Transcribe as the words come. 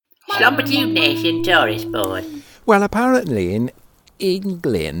Nation Tourist Board. Well, apparently in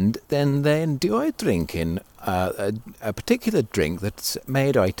England, then they enjoy drinking a particular drink that's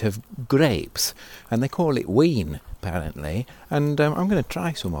made out of grapes, and they call it ween, apparently. And I'm going to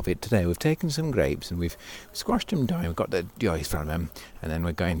try some of it today. We've taken some grapes and we've squashed them down. We've got the juice from them, and then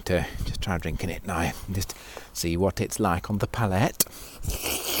we're going to just try drinking it now. Just see what it's like on the palate.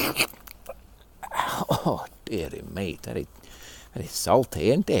 Oh, dearie me, that is salty,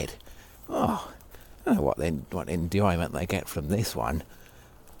 isn't it? Oh, I don't know what enjoyment they get from this one.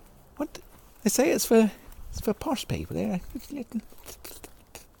 What they say it's for posh people.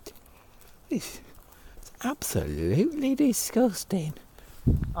 It's absolutely disgusting.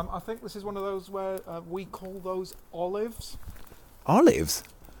 I think this is one of those where we call those olives. Olives?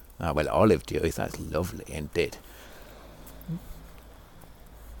 Oh, well, olive juice, that's lovely, isn't it?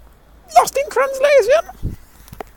 Lost in translation?